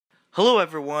Hello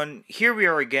everyone, here we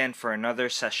are again for another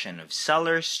session of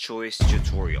Seller's Choice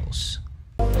Tutorials.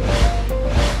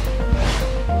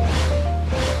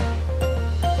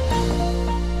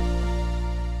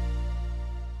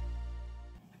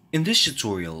 In this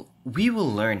tutorial, we will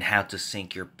learn how to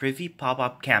sync your Privy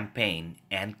pop-up campaign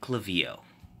and Klaviyo.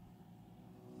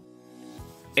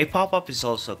 A pop-up is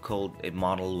also called a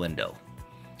model window.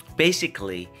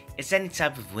 Basically, it's any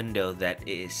type of window that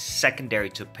is secondary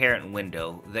to a parent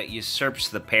window that usurps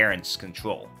the parent's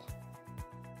control.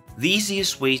 The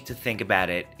easiest way to think about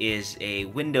it is a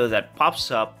window that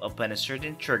pops up upon a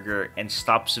certain trigger and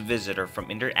stops a visitor from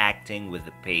interacting with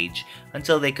the page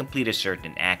until they complete a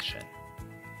certain action.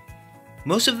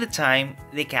 Most of the time,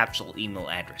 they capture email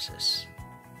addresses.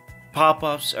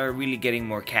 Pop-ups are really getting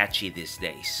more catchy these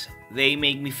days. They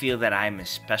make me feel that I'm a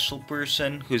special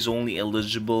person who's only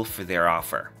eligible for their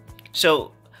offer.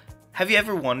 So, have you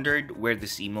ever wondered where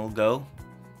this email go?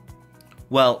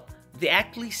 Well, they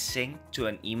actually sync to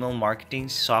an email marketing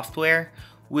software,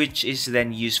 which is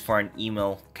then used for an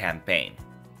email campaign.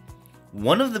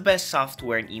 One of the best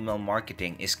software in email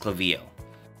marketing is Klaviyo.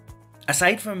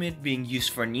 Aside from it being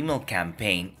used for an email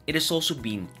campaign, it is also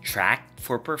being tracked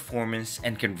for performance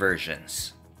and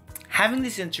conversions. Having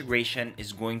this integration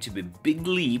is going to be a big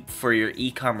leap for your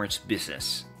e-commerce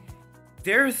business.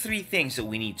 There are three things that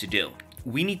we need to do.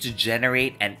 We need to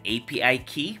generate an API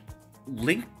key,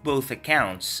 link both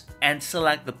accounts, and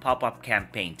select the pop-up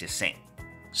campaign to sync.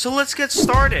 So let's get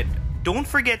started. Don't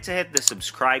forget to hit the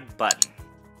subscribe button.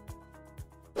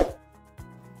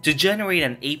 To generate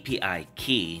an API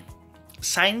key,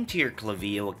 sign into your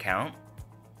Klaviyo account.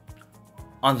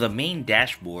 On the main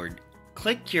dashboard,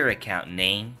 click your account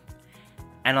name,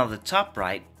 and on the top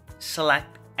right,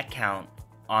 select Account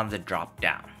on the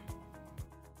drop-down.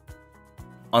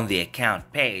 On the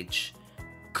Account page,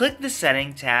 click the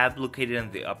Setting tab located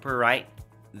on the upper right,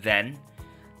 then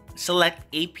select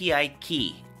API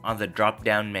Key on the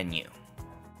drop-down menu.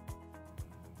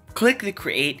 Click the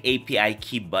Create API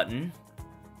Key button,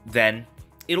 then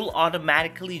it will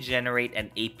automatically generate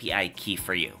an API key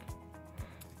for you.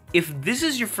 If this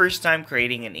is your first time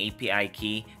creating an API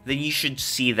key, then you should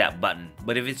see that button.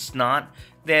 But if it's not,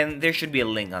 then there should be a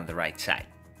link on the right side.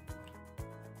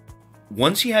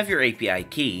 Once you have your API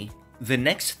key, the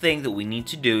next thing that we need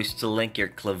to do is to link your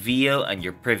Klaviyo and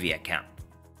your Privy account.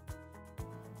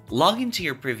 Log into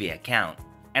your Privy account,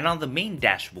 and on the main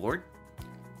dashboard,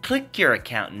 click your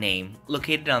account name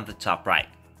located on the top right.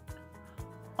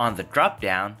 On the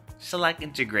drop-down, select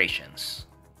Integrations.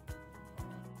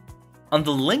 On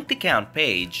the linked account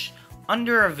page,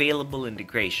 under Available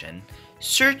Integration,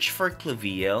 search for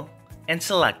Klaviyo and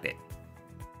select it.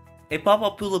 A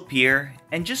pop-up will appear,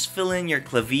 and just fill in your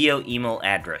Klaviyo email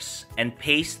address and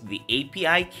paste the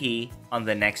API key on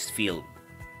the next field.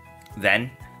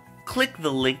 Then, click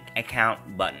the Linked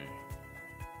Account button.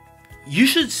 You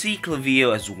should see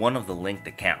Klaviyo as one of the linked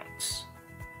accounts.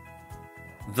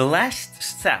 The last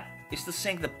step is to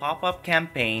sync the pop-up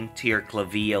campaign to your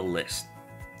Klaviyo list.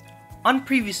 On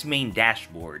Privy's main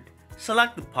dashboard,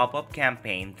 select the pop-up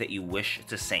campaign that you wish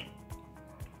to sync.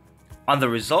 On the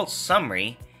results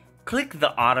summary, click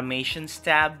the Automations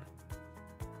tab,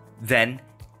 then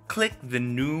click the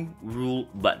New Rule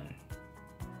button.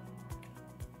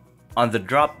 On the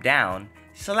drop-down,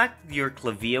 select your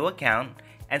Klaviyo account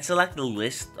and select the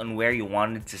list on where you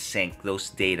wanted to sync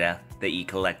those data that you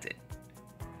collected.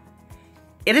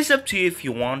 It is up to you if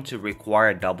you want to require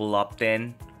a double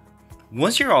opt-in.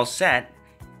 Once you're all set,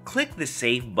 click the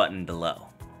Save button below.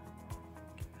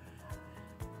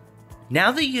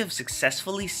 Now that you have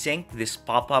successfully synced this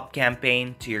pop-up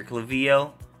campaign to your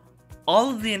Klaviyo, all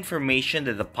of the information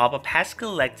that the pop-up has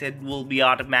collected will be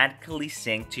automatically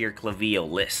synced to your Klaviyo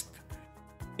list.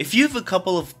 If you have a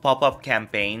couple of pop-up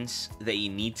campaigns that you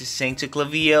need to sync to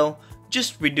Klaviyo,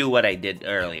 just redo what I did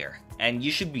earlier, and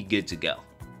you should be good to go.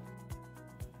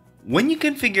 When you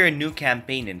configure a new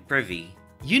campaign in Privy,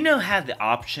 you now have the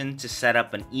option to set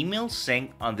up an email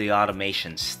sync on the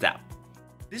automation step.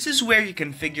 This is where you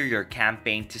configure your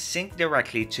campaign to sync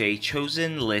directly to a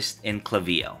chosen list in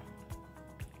Klaviyo.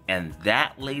 And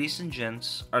that, ladies and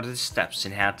gents, are the steps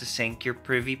in how to sync your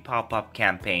Privy pop-up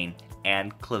campaign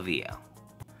and Klaviyo.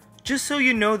 Just so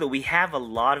you know that we have a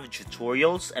lot of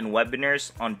tutorials and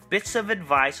webinars on bits of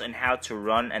advice on how to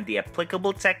run and the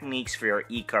applicable techniques for your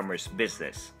e-commerce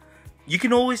business. You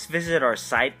can always visit our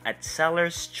site at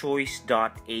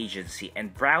sellerschoice.agency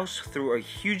and browse through our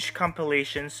huge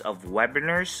compilations of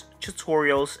webinars,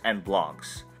 tutorials, and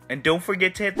blogs. And don't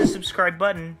forget to hit the subscribe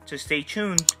button to stay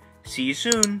tuned. See you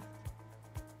soon!